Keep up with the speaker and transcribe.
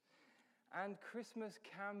And Christmas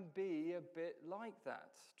can be a bit like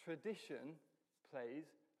that. Tradition plays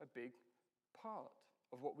a big part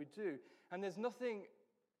of what we do. And there's nothing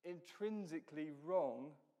intrinsically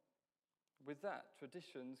wrong with that.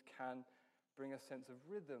 Traditions can bring a sense of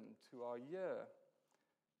rhythm to our year.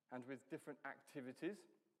 And with different activities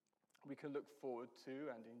we can look forward to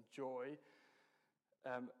and enjoy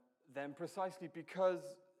them precisely because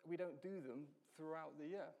we don't do them throughout the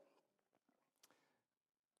year.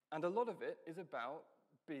 And a lot of it is about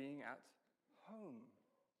being at home,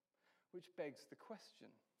 which begs the question,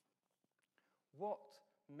 what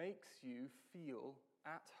makes you feel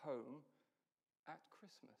at home at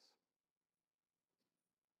Christmas?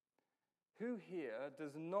 Who here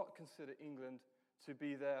does not consider England to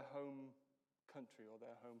be their home country or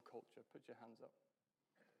their home culture? Put your hands up.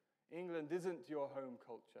 England isn't your home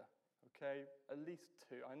culture, okay? At least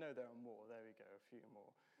two. I know there are more. There we go, a few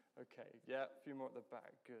more. Okay, yeah, a few more at the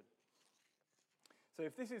back. Good. So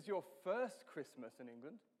if this is your first Christmas in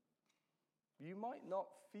England, you might not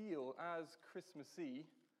feel as Christmassy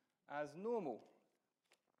as normal.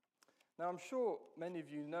 Now, I'm sure many of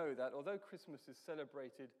you know that although Christmas is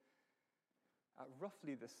celebrated at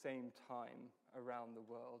roughly the same time around the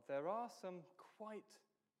world, there are some quite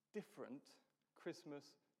different Christmas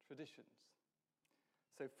traditions.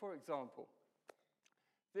 So, for example,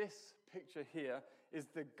 this picture here is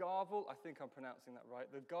the Garvel, I think I'm pronouncing that right,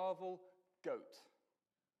 the Garvel goat.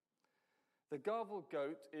 The Garvel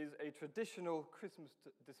goat is a traditional Christmas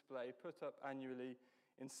display put up annually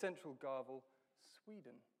in central Garvel,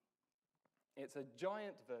 Sweden. It's a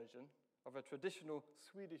giant version of a traditional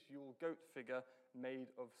Swedish Yule goat figure made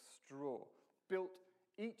of straw, built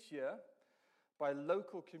each year by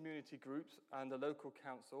local community groups and the local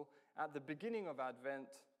council at the beginning of Advent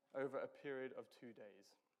over a period of 2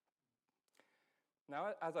 days.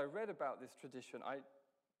 Now, as I read about this tradition, I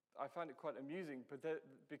found it quite amusing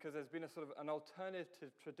because there's been a sort of an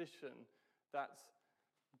alternative tradition that's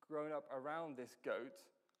grown up around this goat,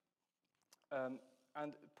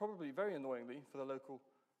 and probably very annoyingly for the local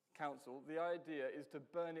council, the idea is to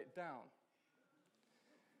burn it down.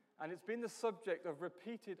 And it's been the subject of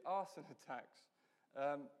repeated arson attacks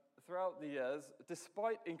throughout the years.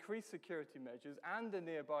 Despite increased security measures and a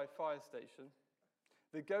nearby fire station,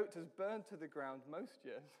 the goat has burned to the ground most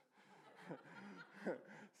years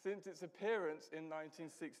since its appearance in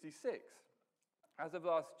 1966. As of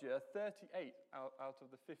last year, 38 out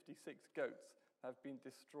of the 56 goats have been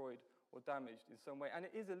destroyed or damaged in some way, and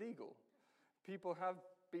it is illegal. People have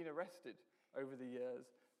been arrested over the years,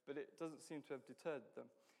 but it doesn't seem to have deterred them.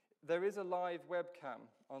 There is a live webcam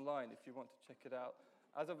online if you want to check it out.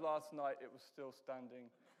 As of last night, it was still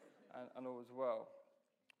standing and all was well.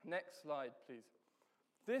 Next slide, please.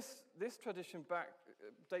 This tradition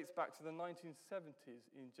dates back to the 1970s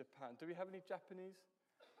in Japan. Do we have any Japanese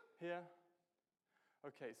here?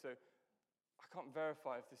 Okay, so I can't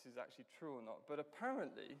verify if this is actually true or not, but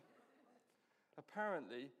apparently,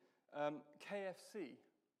 KFC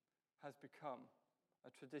has become a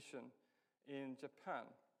tradition in Japan.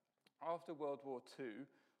 After World War II,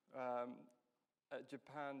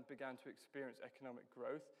 Japan began to experience economic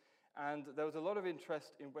growth, and there was a lot of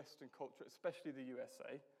interest in Western culture, especially the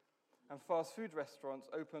USA, and fast food restaurants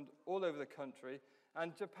opened all over the country,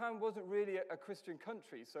 and Japan wasn't really a Christian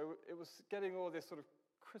country, so it was getting all this sort of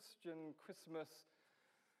Christian Christmas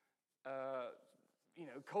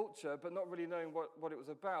culture, but not really knowing what it was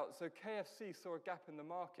about. So KFC saw a gap in the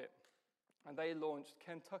market, and they launched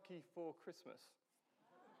Kentucky for Christmas.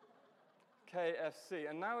 KFC.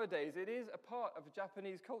 And nowadays, it is a part of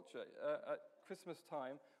Japanese culture at Christmas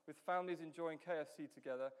time, with families enjoying KFC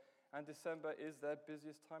together, and December is their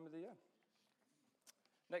busiest time of the year.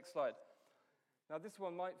 Next slide. Now, this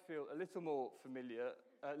one might feel a little more familiar.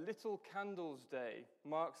 Little Candles Day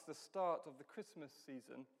marks the start of the Christmas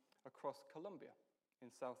season across Colombia in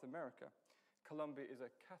South America. Colombia is a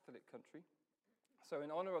Catholic country, so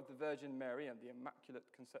in honor of the Virgin Mary and the Immaculate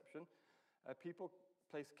Conception, people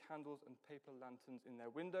place candles and paper lanterns in their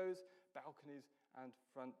windows, balconies, and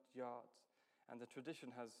front yards. And the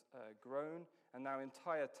tradition has grown, and now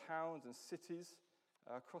entire towns and cities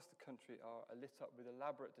across the country are lit up with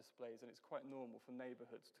elaborate displays, and it's quite normal for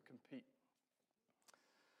neighborhoods to compete.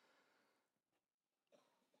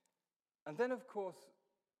 And then, of course,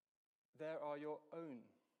 there are your own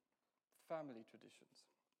family traditions.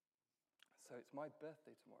 So it's my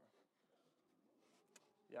birthday tomorrow.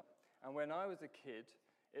 Yeah. And when I was a kid,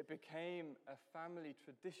 it became a family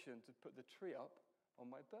tradition to put the tree up on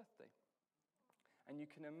my birthday. And you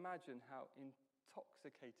can imagine how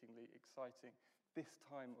intoxicatingly exciting this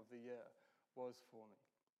time of the year was for me.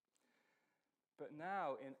 But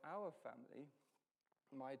now in our family,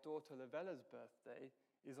 my daughter Lavella's birthday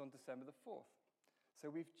is on December the 4th. So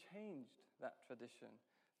we've changed that tradition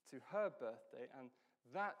to her birthday, and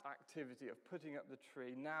that activity of putting up the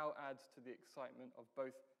tree now adds to the excitement of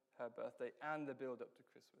both her birthday and the build-up to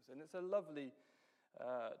Christmas. And it's a lovely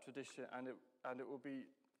tradition, and it will be,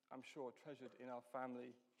 I'm sure, treasured in our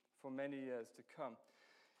family for many years to come.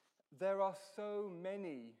 There are so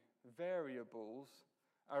many variables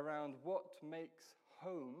around what makes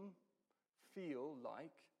home feel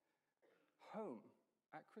like home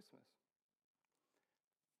at Christmas.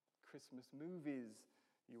 Christmas movies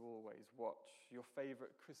you always watch, your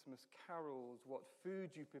favorite Christmas carols, what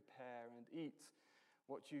food you prepare and eat,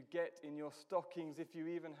 what you get in your stockings if you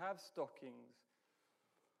even have stockings.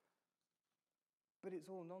 But it's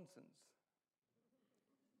all nonsense.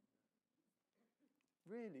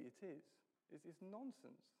 Really, it is. It's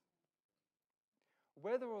nonsense.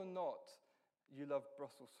 Whether or not you love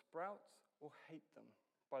Brussels sprouts or hate them.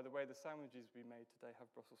 By the way, the sandwiches we made today have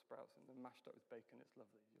Brussels sprouts and they're mashed up with bacon. It's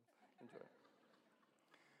lovely. You'll enjoy it.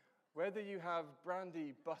 Whether you have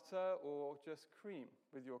brandy butter or just cream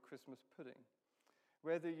with your Christmas pudding.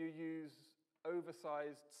 Whether you use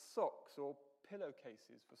oversized socks or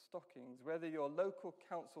pillowcases for stockings. Whether your local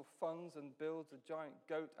council funds and builds a giant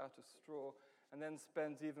goat out of straw and then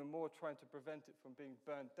spends even more trying to prevent it from being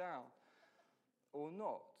burnt down or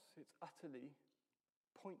not. It's utterly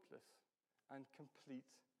pointless and complete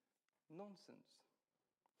nonsense.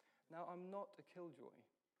 Now, I'm not a killjoy.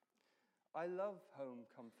 I love home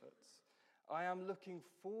comforts. I am looking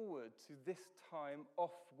forward to this time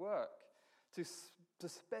off work, to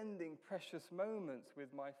spending precious moments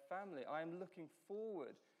with my family. I am looking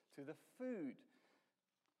forward to the food.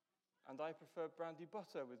 And I prefer brandy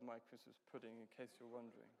butter with my Christmas pudding, in case you're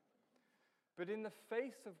wondering. But in the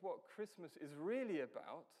face of what Christmas is really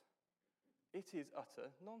about, it is utter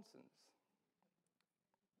nonsense.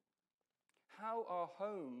 How our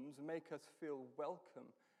homes make us feel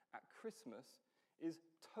welcome at Christmas is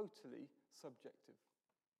totally subjective.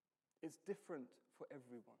 It's different for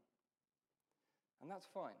everyone. And that's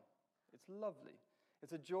fine. It's lovely.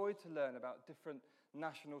 It's a joy to learn about different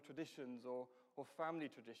national traditions or family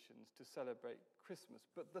traditions to celebrate Christmas.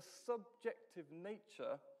 But the subjective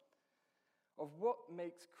nature of what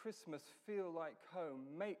makes Christmas feel like home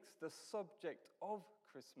makes the subject of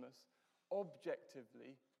Christmas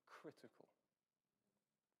objectively critical.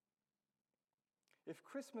 If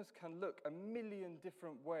Christmas can look a million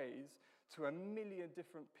different ways to a million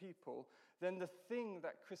different people, then the thing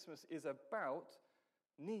that Christmas is about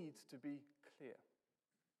needs to be clear.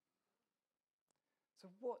 So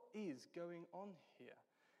what is going on here?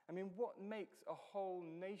 I mean, what makes a whole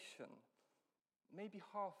nation, maybe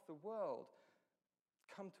half the world,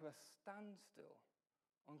 come to a standstill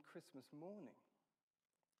on Christmas morning?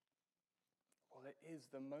 Well, it is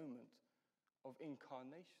the moment of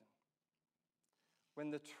incarnation,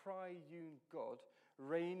 when the triune God,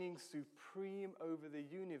 reigning supreme over the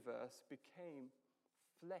universe, became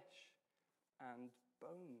flesh and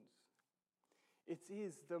bones. It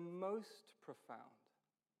is the most profound,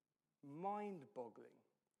 mind-boggling,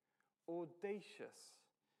 audacious,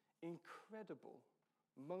 incredible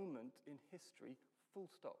moment in history, full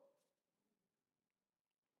stop.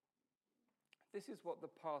 This is what the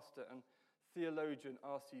pastor and theologian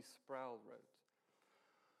R.C. Sproul wrote.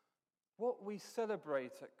 What we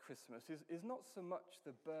celebrate at Christmas is not so much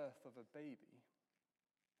the birth of a baby,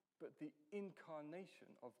 but the incarnation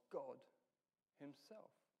of God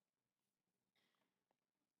himself.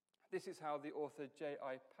 This is how the author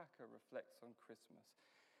J.I. Packer reflects on Christmas.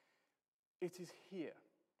 It is here,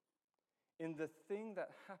 in the thing that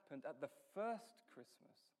happened at the first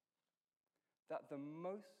Christmas, that the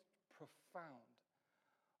most profound,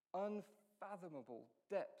 unfathomable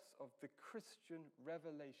depths of the Christian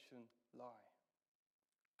revelation lie.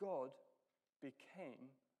 God became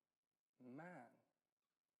man.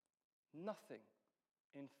 Nothing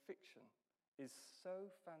in fiction is so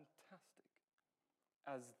fantastic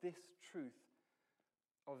as this truth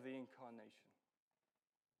of the incarnation.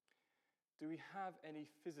 Do we have any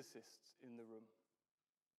physicists in the room?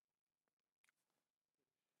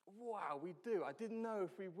 Wow, we do. I didn't know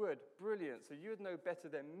if we would. Brilliant. So you would know better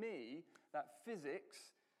than me that physics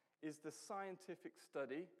is the scientific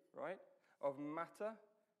study, right, of matter,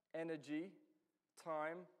 energy,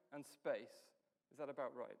 time, and space. Is that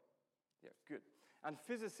about right? Yeah, good. And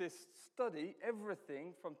physicists study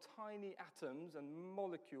everything from tiny atoms and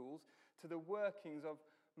molecules to the workings of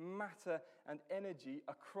matter and energy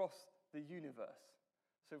across the universe.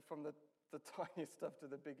 So from the tiniest stuff to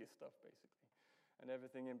the biggest stuff, basically, and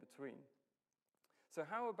everything in between. So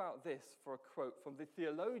how about this for a quote from the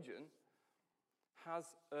theologian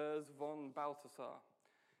Hans-Urs von Balthasar?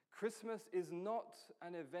 Christmas is not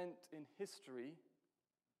an event in history,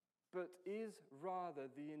 but is rather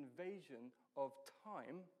the invasion of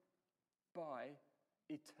time by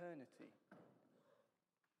eternity.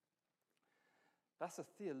 That's a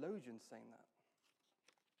theologian saying that,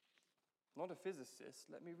 not a physicist.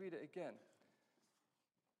 Let me read it again.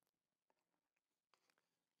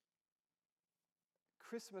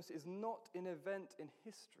 Christmas is not an event in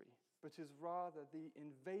history, but is rather the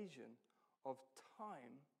invasion of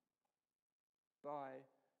time by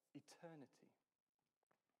eternity.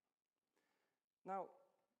 Now,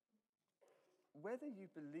 whether you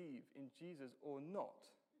believe in Jesus or not,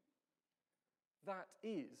 that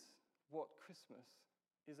is what Christmas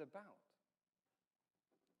is about.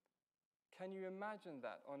 Can you imagine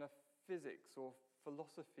that on a physics or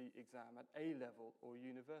philosophy exam at A-level or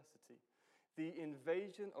university? The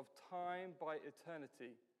invasion of time by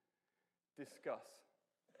eternity. Discuss.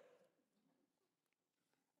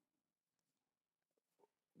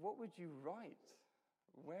 What would you write?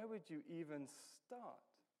 Where would you even start?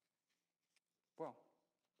 Well,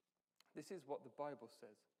 this is what the Bible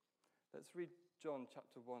says. Let's read John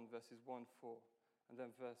chapter 1, verses 1, 4, and then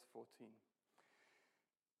verse 14.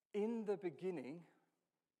 In the beginning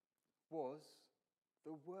was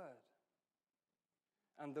the Word,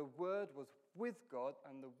 and the Word was with God,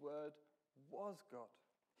 and the Word was God.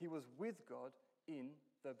 He was with God in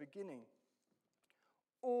the beginning.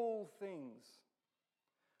 All things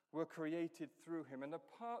were created through him, and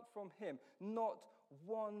apart from him, not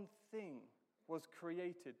one thing was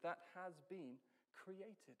created that has been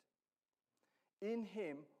created. In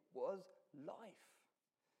him was life,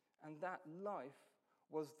 and that life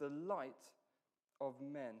was the light of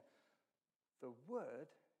men. The Word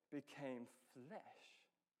became flesh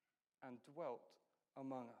and dwelt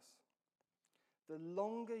among us. The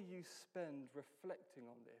longer you spend reflecting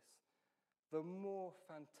on this, the more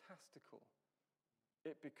fantastical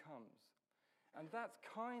it becomes. And that's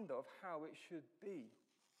kind of how it should be.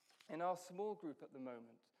 In our small group at the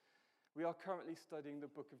moment, we are currently studying the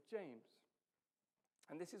book of James.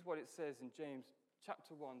 And this is what it says in James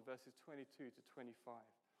chapter 1, verses 22 to 25.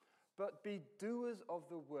 But be doers of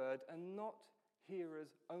the word and not hearers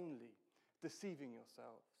only, deceiving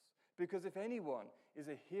yourselves. Because if anyone is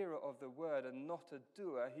a hearer of the word and not a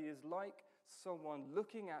doer, he is like someone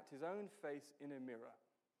looking at his own face in a mirror.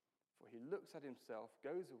 For he looks at himself,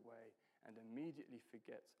 goes away, and immediately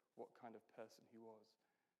forgets what kind of person he was.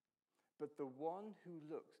 But the one who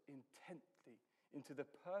looks intently into the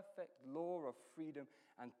perfect law of freedom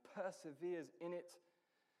and perseveres in it,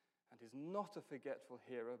 and is not a forgetful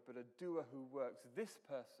hearer, but a doer who works, this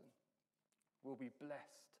person will be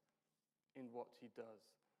blessed in what he does.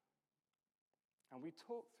 And we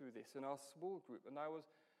talked through this in our small group, and I was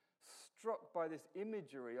struck by this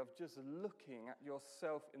imagery of just looking at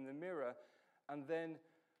yourself in the mirror and then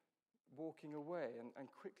walking away and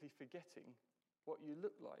quickly forgetting what you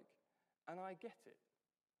look like. And I get it.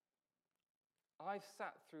 I've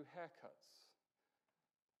sat through haircuts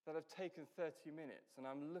that have taken 30 minutes, and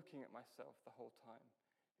I'm looking at myself the whole time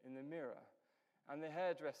in the mirror, and the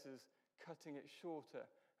hairdresser's cutting it shorter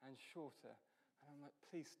and shorter. And I'm like,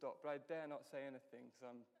 please stop, but I dare not say anything because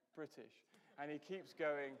I'm British. And he keeps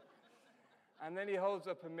going. And then he holds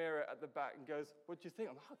up a mirror at the back and goes, what do you think?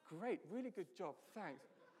 I'm like, oh, great, really good job, thanks.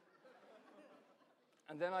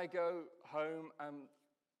 And then I go home, and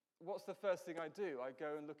what's the first thing I do? I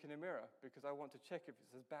go and look in a mirror because I want to check if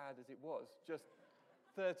it's as bad as it was just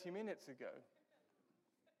 30 minutes ago.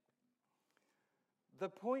 The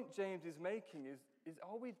point James is making is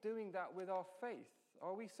are we doing that with our faith?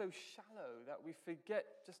 Are we so shallow that we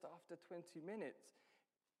forget just after 20 minutes?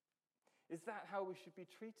 Is that how we should be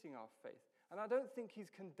treating our faith? And I don't think he's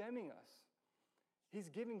condemning us. He's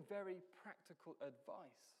giving very practical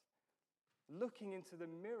advice. Looking into the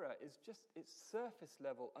mirror is just, it's surface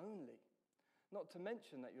level only. Not to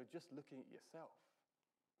mention that you're just looking at yourself.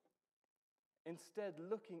 Instead,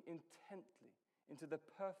 looking intently into the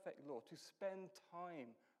perfect law, to spend time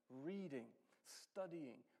reading,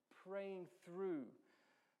 studying, praying through,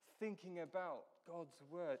 thinking about God's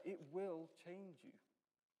word, it will change you.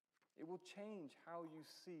 It will change how you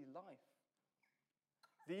see life.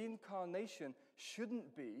 The incarnation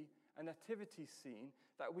shouldn't be a nativity scene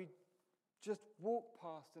that we just walk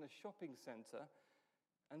past in a shopping center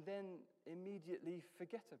and then immediately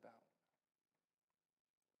forget about.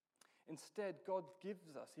 Instead, God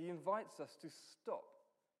gives us, he invites us to stop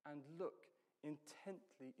and look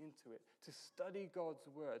intently into it, to study God's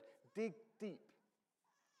word, dig deep,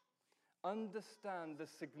 understand the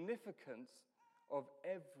significance of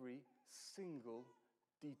every single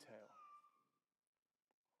detail.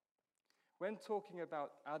 When talking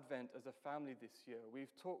about Advent as a family this year,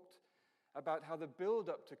 we've talked about how the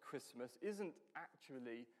build-up to Christmas isn't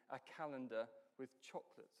actually a calendar with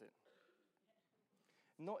chocolates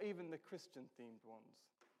in. Not even the Christian-themed ones,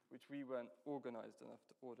 which we weren't organized enough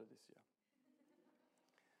to order this year.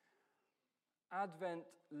 Advent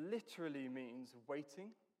literally means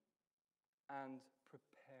waiting and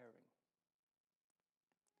preparing.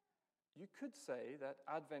 You could say that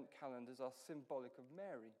Advent calendars are symbolic of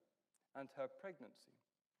Mary and her pregnancy.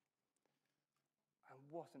 And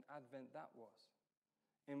what an Advent that was.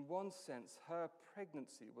 In one sense, her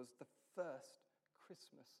pregnancy was the first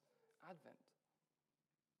Christmas Advent.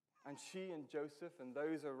 And she and Joseph and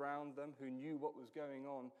those around them who knew what was going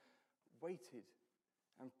on waited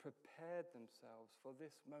and prepared themselves for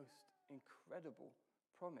this most incredible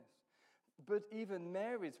promise. But even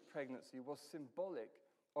Mary's pregnancy was symbolic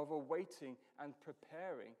of a waiting and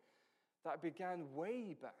preparing that began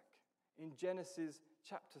way back in Genesis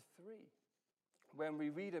chapter 3, when we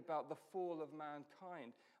read about the fall of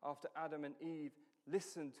mankind after Adam and Eve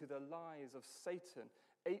listened to the lies of Satan,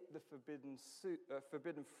 ate the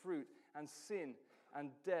forbidden fruit, and sin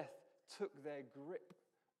and death took their grip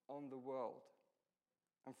on the world.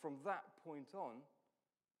 And from that point on,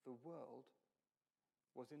 the world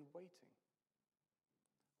was in waiting.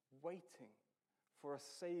 Waiting for a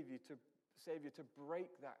Savior to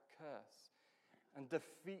break that curse and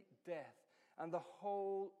defeat death. And the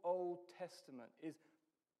whole Old Testament is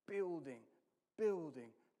building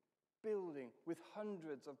with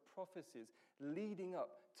hundreds of prophecies leading up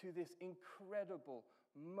to this incredible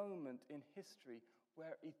moment in history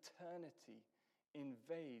where eternity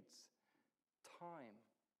invades time.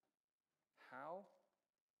 How?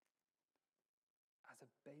 As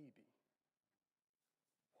a baby.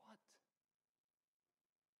 What?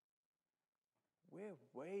 We're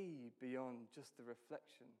way beyond just the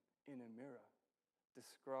reflection in a mirror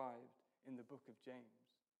described in the book of James.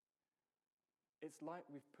 It's like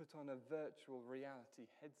we've put on a virtual reality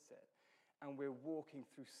headset and we're walking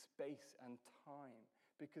through space and time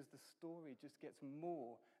because the story just gets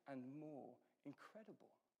more and more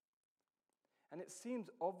incredible. And it seems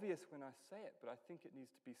obvious when I say it, but I think it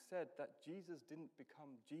needs to be said that Jesus didn't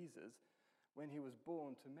become Jesus when he was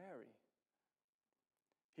born to Mary.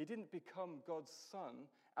 He didn't become God's son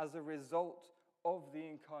as a result of the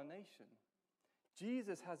incarnation.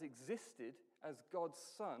 Jesus has existed as God's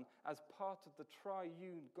son, as part of the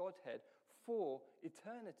triune Godhead for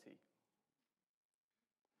eternity.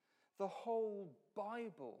 The whole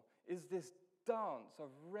Bible is this dance of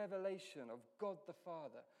revelation of God the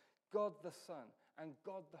Father, God the Son, and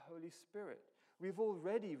God the Holy Spirit. We've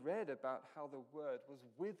already read about how the Word was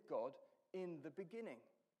with God in the beginning,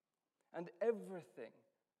 and everything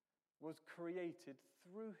was created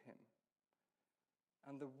through him.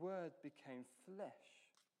 And the Word became flesh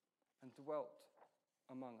and dwelt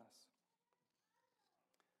among us.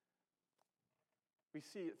 We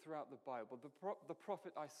see it throughout the Bible. The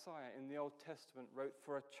prophet Isaiah in the Old Testament wrote,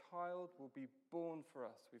 "For a child will be born for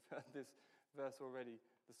us." We've heard this verse already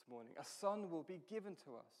this morning. "A son will be given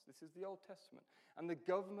to us." This is the Old Testament. "And the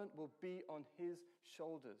government will be on his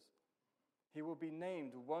shoulders. He will be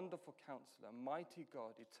named Wonderful Counselor, Mighty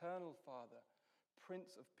God, Eternal Father,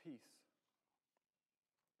 Prince of Peace."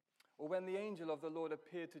 Or when the angel of the Lord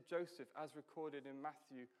appeared to Joseph, as recorded in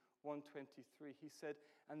Matthew 1:23, he said,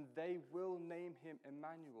 "And they will name him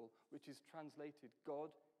Emmanuel," which is translated,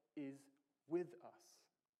 "God is with us."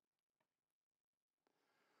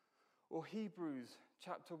 Or Hebrews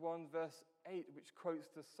chapter 1, verse 8, which quotes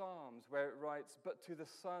the Psalms, where it writes, "But to the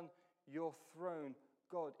Son, your throne,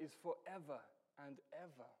 God, is forever and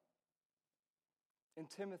ever." In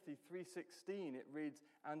Timothy 3:16, it reads,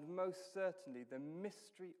 "And most certainly the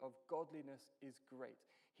mystery of godliness is great.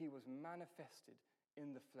 He was manifested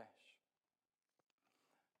in the flesh."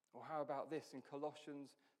 Or how about this in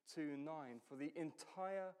Colossians 2:9, "For the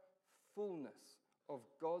entire fullness of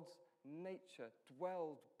God's nature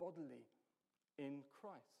dwelled bodily in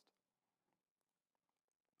Christ."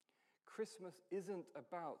 Christmas isn't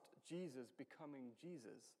about Jesus becoming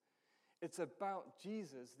Jesus. It's about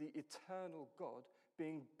Jesus, the eternal God,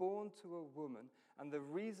 being born to a woman, and the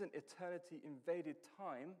reason eternity invaded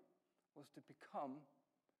time was to become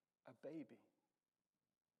a baby.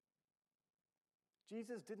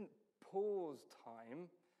 Jesus didn't pause time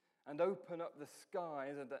and open up the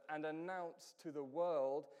skies and announce to the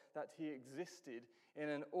world that he existed in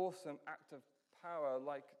an awesome act of power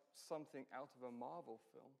like something out of a Marvel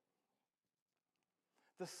film.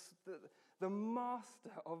 the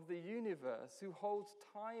master of the universe, who holds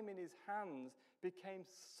time in his hands, became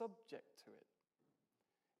subject to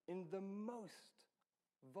it in the most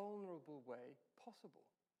vulnerable way possible.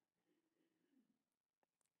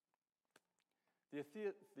 The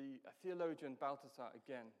theologian Balthasar,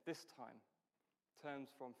 again, this time, turns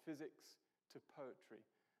from physics to poetry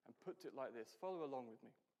and puts it like this. Follow along with me.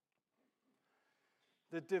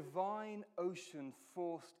 The divine ocean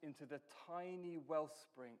forced into the tiny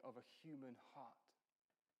wellspring of a human heart.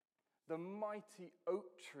 The mighty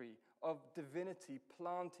oak tree of divinity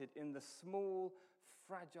planted in the small,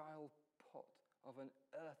 fragile pot of an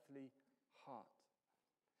earthly heart.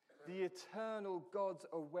 The eternal God's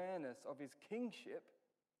awareness of his kingship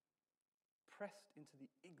pressed into the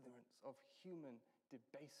ignorance of human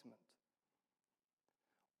debasement.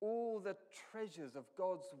 All the treasures of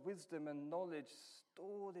God's wisdom and knowledge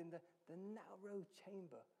stored in the narrow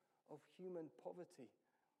chamber of human poverty.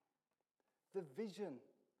 The vision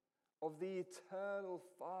of the eternal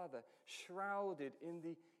Father shrouded in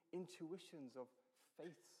the intuitions of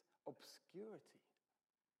faith's obscurity.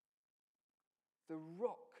 The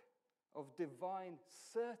rock of divine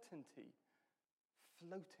certainty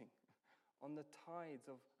floating on the tides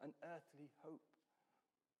of an earthly hope.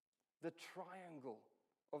 The triangle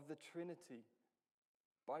of the Trinity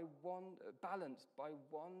balanced by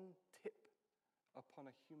one tip upon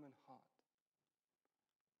a human heart.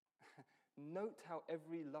 Note how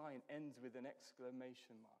every line ends with an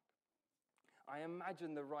exclamation mark. I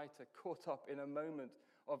imagine the writer caught up in a moment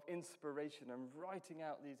of inspiration and writing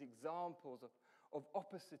out these examples of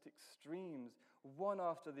opposite extremes, one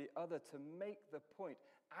after the other, to make the point,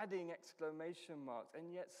 adding exclamation marks,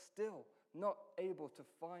 and yet still not able to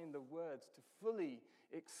find the words to fully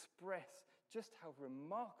express just how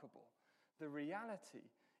remarkable the reality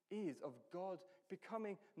is of God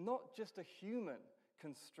becoming not just a human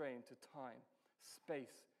constrained to time,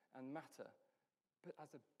 space, and matter, but as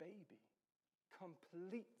a baby,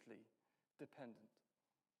 completely dependent.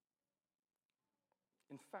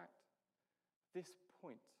 In fact, this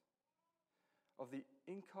point of the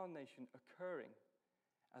incarnation occurring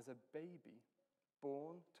as a baby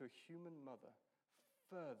born to a human mother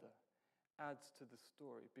further adds to the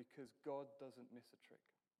story, because God doesn't miss a trick.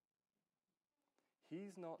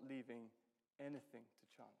 He's not leaving anything to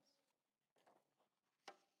chance.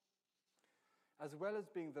 As well as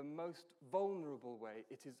being the most vulnerable way,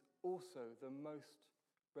 it is also the most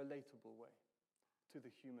relatable way to the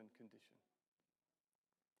human condition.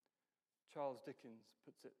 Charles Dickens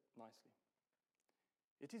puts it nicely.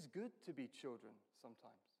 It is good to be children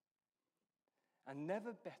sometimes, and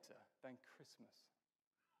never better than Christmas,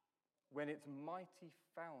 when its mighty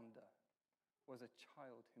founder was a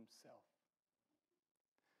child himself.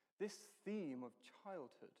 This theme of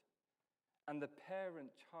childhood and the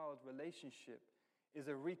parent-child relationship is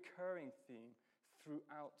a recurring theme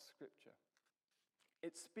throughout Scripture.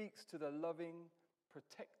 It speaks to the loving,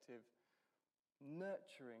 protective,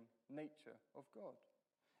 nurturing nature of God.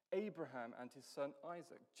 Abraham and his son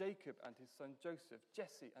Isaac, Jacob and his son Joseph,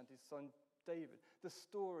 Jesse and his son David, the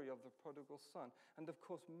story of the prodigal son, and of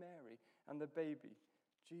course Mary and the baby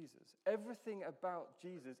Jesus. Everything about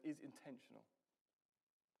Jesus is intentional.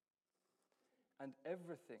 And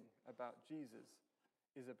everything about Jesus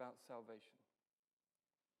is about salvation.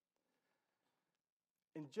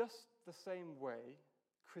 In just the same way,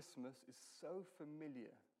 Christmas is so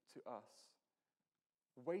familiar to us.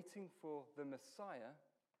 Waiting for the Messiah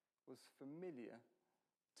was familiar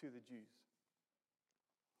to the Jews.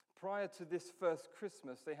 Prior to this first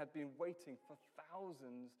Christmas, they had been waiting for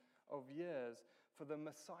thousands of years for the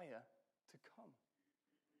Messiah to come.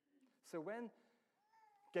 So when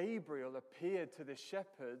Gabriel appeared to the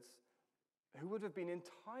shepherds, who would have been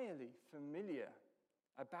entirely familiar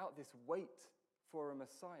about this wait for a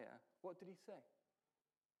Messiah, what did he say?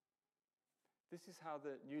 This is how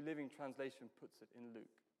the New Living Translation puts it in Luke.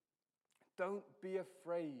 Don't be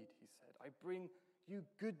afraid, he said. I bring you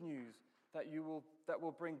good news that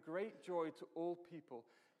will bring great joy to all people.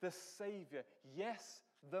 The Savior, yes,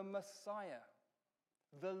 the Messiah,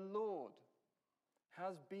 the Lord,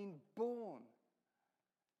 has been born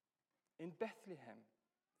in Bethlehem,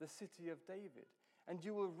 the city of David. And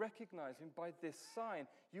you will recognize him by this sign.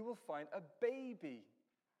 You will find a baby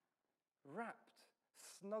wrapped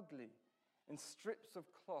snugly in strips of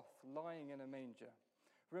cloth lying in a manger.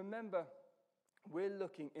 Remember, we're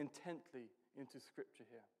looking intently into Scripture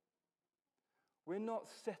here. We're not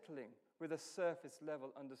settling with a surface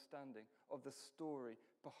level understanding of the story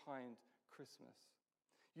behind Christmas.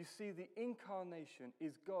 You see, the incarnation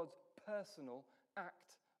is God's personal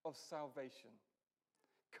act of salvation,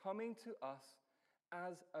 coming to us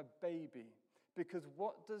as a baby. Because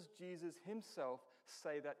what does Jesus himself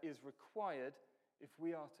say that is required if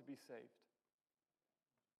we are to be saved?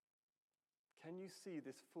 Can you see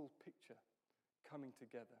this full picture coming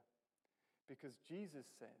together? Because Jesus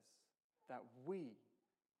says that we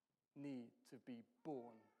need to be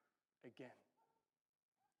born again.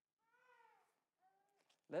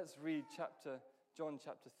 Let's read John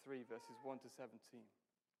chapter 3, verses 1 to 17.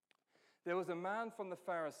 There was a man from the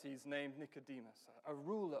Pharisees named Nicodemus, a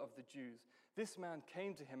ruler of the Jews. This man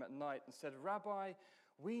came to him at night and said, "Rabbi,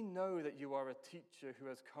 we know that you are a teacher who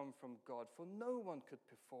has come from God, for no one could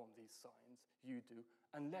perform these signs you do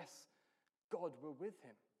unless God were with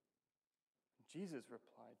him." Jesus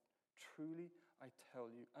replied, "Truly I tell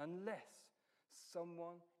you, unless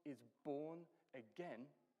someone is born again,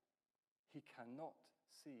 he cannot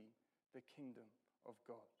see the kingdom of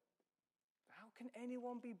God." "How can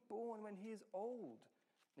anyone be born when he is old?"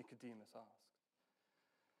 Nicodemus asked.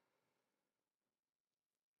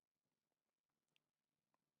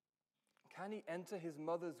 "Can he enter his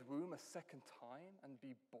mother's womb a second time and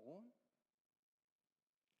be born?"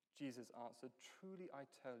 Jesus answered, "Truly I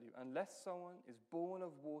tell you, unless someone is born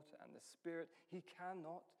of water and the Spirit, he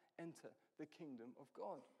cannot enter the kingdom of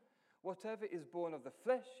God. Whatever is born of the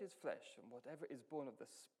flesh is flesh, and whatever is born of the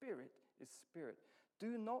Spirit is spirit.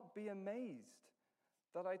 Do not be amazed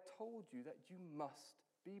that I told you that you must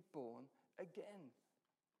be born again.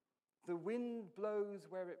 The wind blows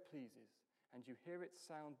where it pleases, and you hear its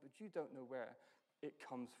sound, but you don't know where it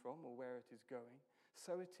comes from or where it is going.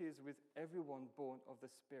 So it is with everyone born of the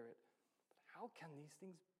Spirit." "But how can these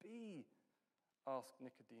things be?" asked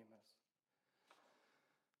Nicodemus.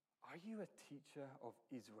 "Are you a teacher of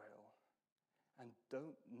Israel and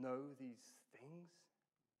don't know these things?"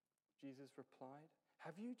 Jesus replied.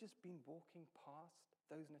 "Have you just been walking past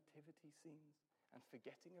those nativity scenes and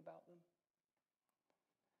forgetting about them?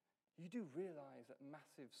 You do realize that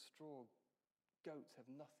massive straw goats have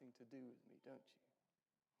nothing to do with me, don't you?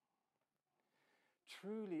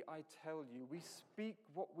 Truly, I tell you, we speak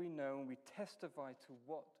what we know and we testify to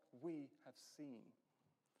what we have seen.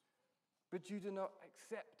 But you do not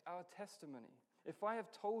accept our testimony. If I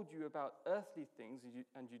have told you about earthly things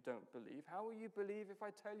and you don't believe, how will you believe if I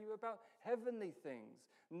tell you about heavenly things?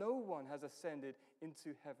 No one has ascended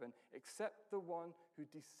into heaven except the one who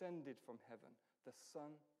descended from heaven, the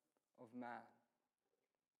Son of Man.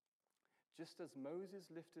 Just as Moses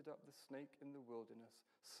lifted up the snake in the wilderness,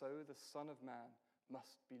 so the Son of Man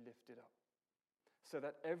must be lifted up, so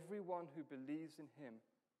that everyone who believes in him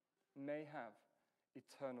may have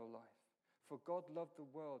eternal life. For God loved the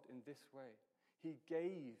world in this way. He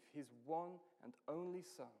gave his one and only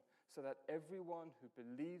Son, so that everyone who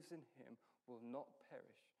believes in him will not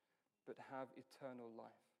perish, but have eternal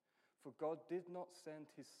life. For God did not send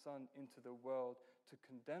his Son into the world to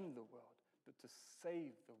condemn the world, but to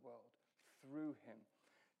save the world through him.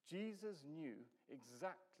 Jesus knew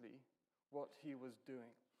exactly what he was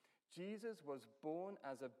doing. Jesus was born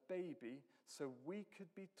as a baby so we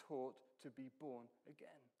could be taught to be born again.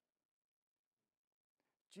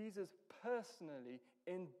 Jesus personally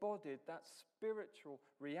embodied that spiritual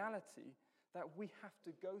reality that we have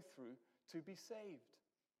to go through to be saved.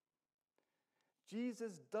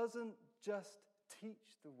 Jesus doesn't just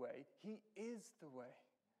teach the way, he is the way.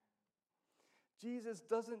 Jesus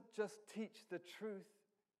doesn't just teach the truth,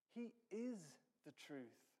 he is the truth.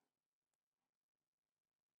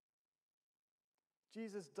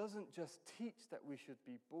 Jesus doesn't just teach that we should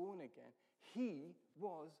be born again, he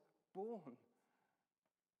was born.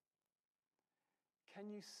 Can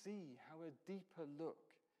you see how a deeper look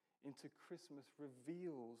into Christmas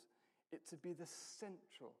reveals it to be the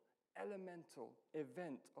central, elemental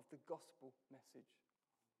event of the gospel message?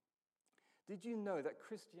 Did you know that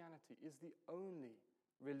Christianity is the only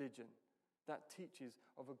religion that teaches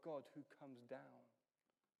of a God who comes down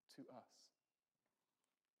to us?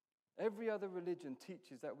 Every other religion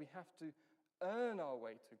teaches that we have to earn our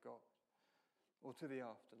way to God or to the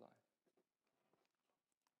afterlife.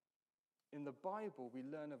 In the Bible, we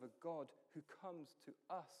learn of a God who comes to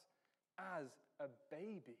us as a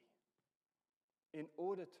baby in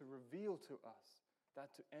order to reveal to us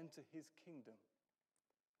that to enter his kingdom,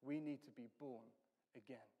 we need to be born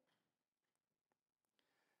again.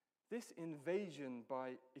 This invasion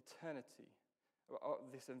by eternity,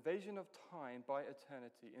 this invasion of time by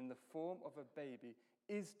eternity in the form of a baby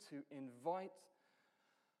is to invite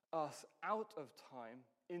us out of time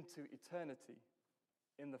into eternity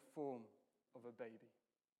in the form of a baby.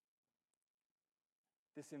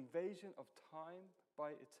 This invasion of time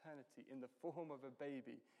by eternity in the form of a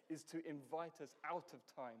baby is to invite us out of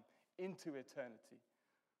time into eternity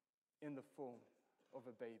in the form of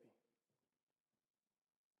a baby.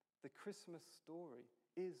 The Christmas story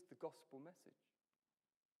is the gospel message.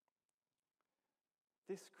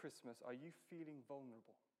 This Christmas, are you feeling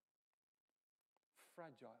vulnerable,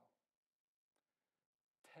 fragile,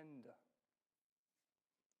 tender,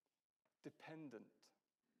 dependent?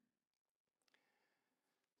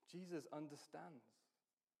 Jesus understands.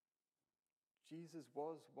 Jesus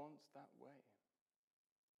was once that way.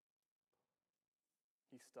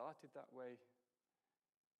 He started that way,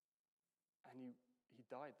 and he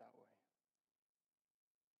died that way.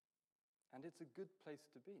 And it's a good place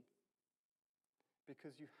to be,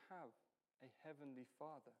 because you have a heavenly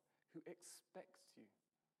Father who expects you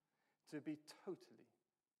to be totally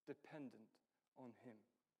dependent on him,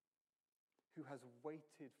 who has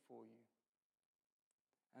waited for you,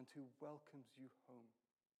 and who welcomes you home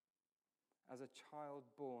as a child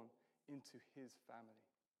born into his family.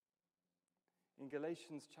 In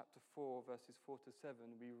Galatians chapter 4, verses 4 to 7,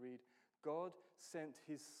 we read, God sent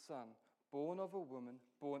his Son, born of a woman,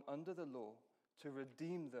 born under the law, to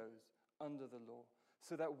redeem those under the law,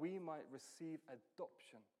 so that we might receive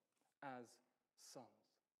adoption as sons.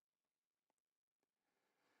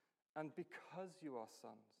 And because you are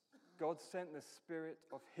sons, God sent the Spirit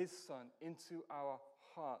of his Son into our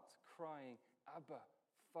hearts, crying, Abba,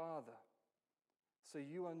 Father. So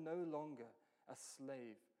you are no longer a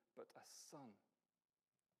slave, but a son.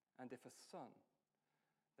 And if a son,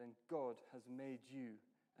 then God has made you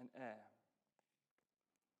an heir.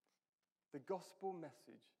 The gospel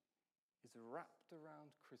message is wrapped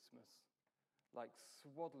around Christmas like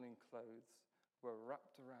swaddling clothes were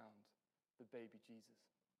wrapped around the baby Jesus.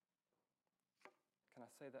 Can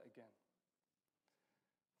I say that again?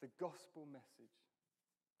 The gospel message,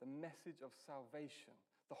 the message of salvation,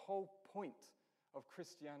 the whole point of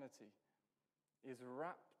Christianity is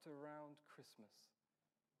wrapped around Christmas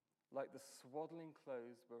like the swaddling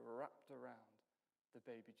clothes were wrapped around the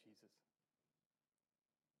baby Jesus.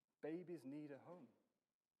 Babies need a home.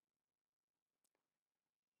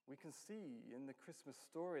 We can see in the Christmas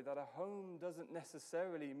story that a home doesn't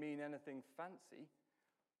necessarily mean anything fancy.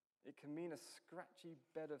 It can mean a scratchy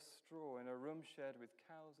bed of straw in a room shared with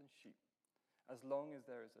cows and sheep, as long as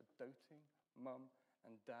there is a doting mum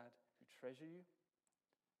and dad who treasure you,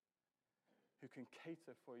 who can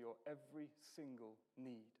cater for your every single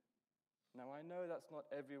need. Now, I know that's not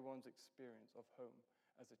everyone's experience of home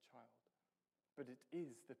as a child, but it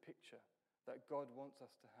is the picture that God wants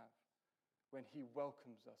us to have when he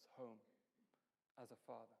welcomes us home as a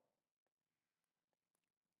father.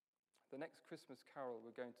 The next Christmas carol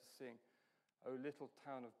we're going to sing, O Little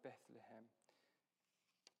Town of Bethlehem,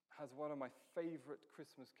 has one of my favorite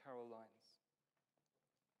Christmas carol lines.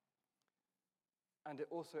 And it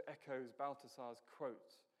also echoes Balthasar's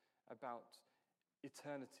quote about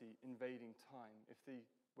eternity invading time. If the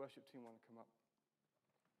worship team want to come up.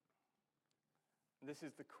 This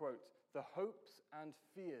is the quote: the hopes and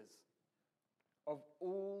fears of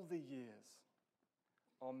all the years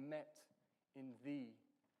are met in thee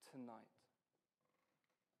tonight.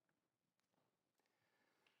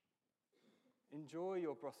 Enjoy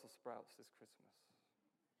your Brussels sprouts this Christmas,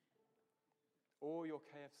 or your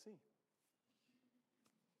KFC,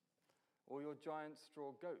 or your giant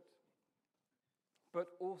straw goat. But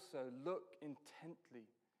also look intently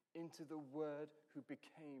into the Word who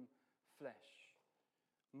became flesh.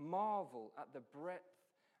 Marvel at the breadth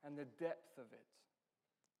and the depth of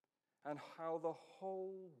it, and how the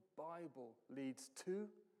whole Bible leads to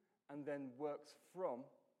and then works from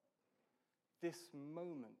this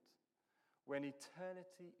moment when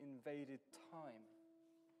eternity invaded time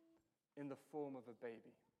in the form of a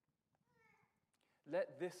baby.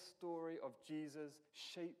 Let this story of Jesus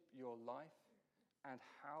shape your life and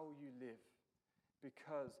how you live,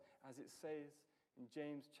 because, as it says in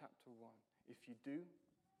James chapter 1, if you do,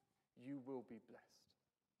 you will be blessed.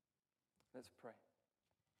 Let's pray.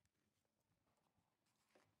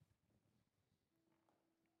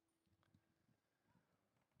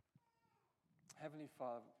 Heavenly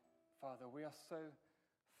Father, we are so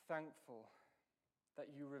thankful that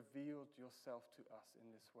you revealed yourself to us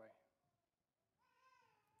in this way.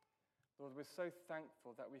 Lord, we're so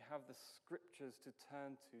thankful that we have the scriptures to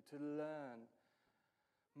turn to learn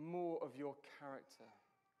more of your character,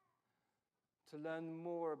 to learn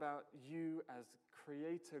more about you as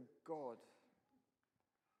Creator God,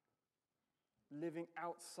 living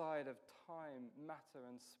outside of time, matter,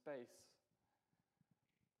 and space,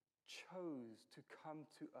 chose to come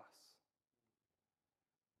to us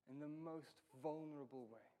in the most vulnerable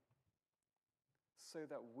way so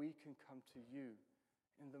that we can come to you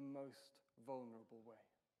in the most vulnerable way.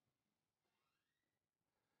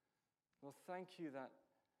 Lord, thank you that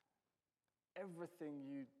everything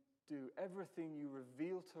you do, everything you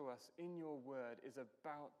reveal to us in your word is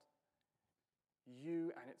about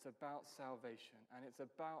you, and it's about salvation, and it's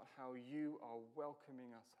about how you are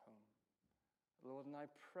welcoming us home. Lord, and I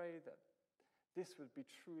pray that this would be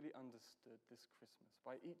truly understood this Christmas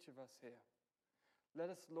by each of us here. Let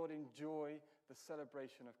us, Lord, enjoy the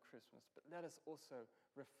celebration of Christmas, but let us also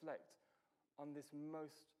reflect on this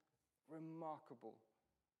most remarkable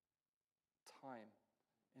time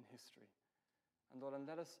in history. And Lord, and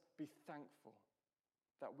let us be thankful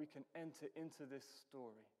that we can enter into this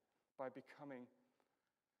story by becoming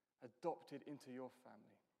adopted into your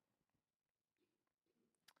family.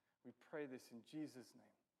 We pray this in Jesus'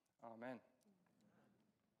 name. Amen.